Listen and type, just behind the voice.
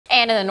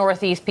And in the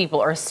Northeast,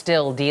 people are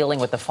still dealing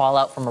with the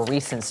fallout from a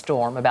recent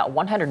storm. About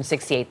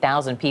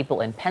 168,000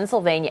 people in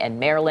Pennsylvania and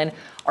Maryland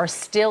are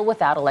still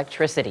without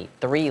electricity.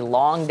 3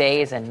 long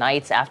days and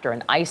nights after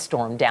an ice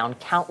storm downed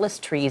countless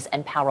trees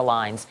and power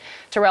lines.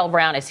 Terrell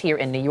Brown is here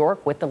in New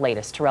York with the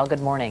latest. Terrell,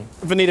 good morning.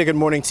 Vanita, good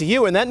morning to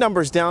you. And that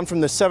number's down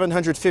from the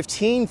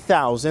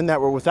 715,000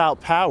 that were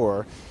without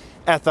power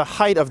at the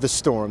height of the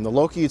storm. The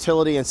local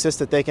utility insists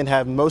that they can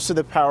have most of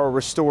the power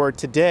restored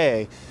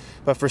today.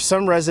 But for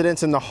some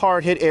residents in the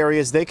hard-hit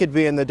areas, they could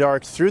be in the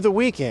dark through the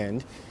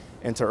weekend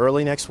into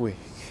early next week.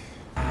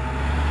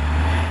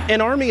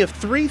 An army of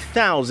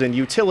 3,000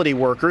 utility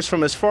workers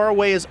from as far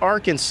away as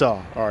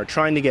Arkansas are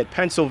trying to get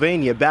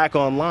Pennsylvania back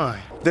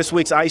online. This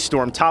week's ice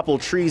storm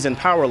toppled trees and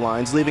power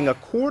lines, leaving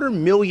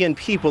 250,000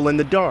 people in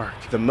the dark,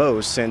 the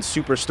most since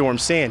Superstorm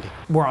Sandy.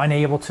 We're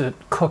unable to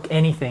cook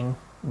anything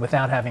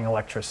without having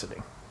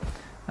electricity.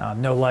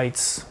 No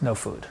lights, no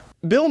food.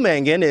 Bill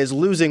Mangan is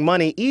losing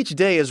money each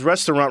day his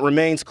restaurant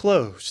remains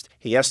closed.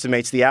 He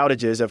estimates the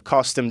outages have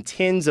cost him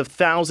tens of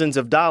thousands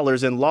of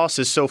dollars in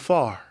losses so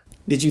far.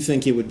 Did you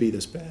think it would be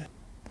this bad?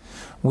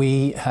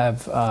 We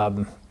have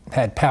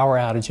had power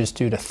outages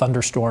due to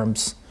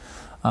thunderstorms,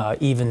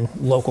 even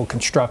local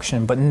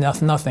construction, but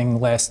nothing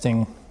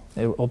lasting.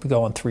 It will be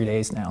going 3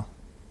 days now.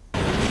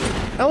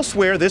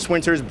 Elsewhere, this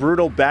winter's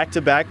brutal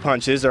back-to-back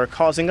punches are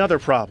causing other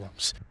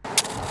problems.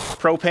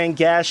 Propane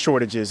gas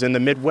shortages in the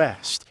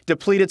Midwest,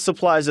 depleted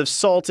supplies of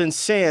salt and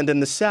sand in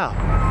the South.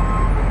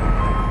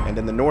 And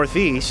in the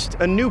Northeast,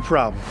 a new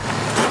problem.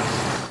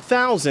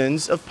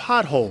 Thousands of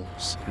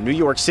potholes. New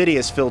York City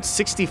has filled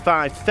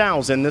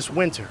 65,000 this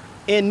winter.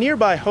 In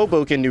nearby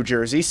Hoboken, New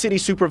Jersey, City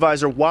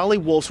Supervisor Wally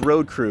Wolf's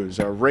road crews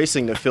are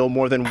racing to fill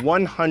more than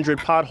 100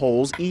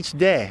 potholes each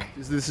day.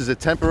 This is a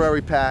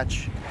temporary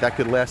patch that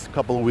could last a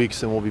couple of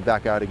weeks and we'll be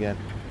back out again.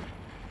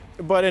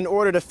 But in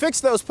order to fix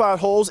those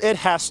potholes, it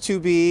has to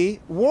be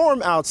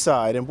warm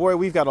outside. And boy,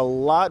 we've got a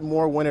lot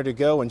more winter to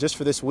go. And just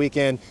for this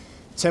weekend,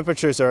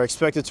 temperatures are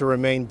expected to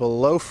remain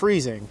below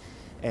freezing.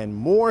 And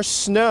more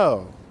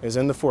snow is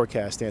in the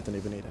forecast,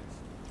 Anthony Benita.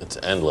 It's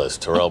endless.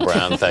 Terrell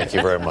Brown, thank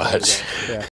you very much. Yeah.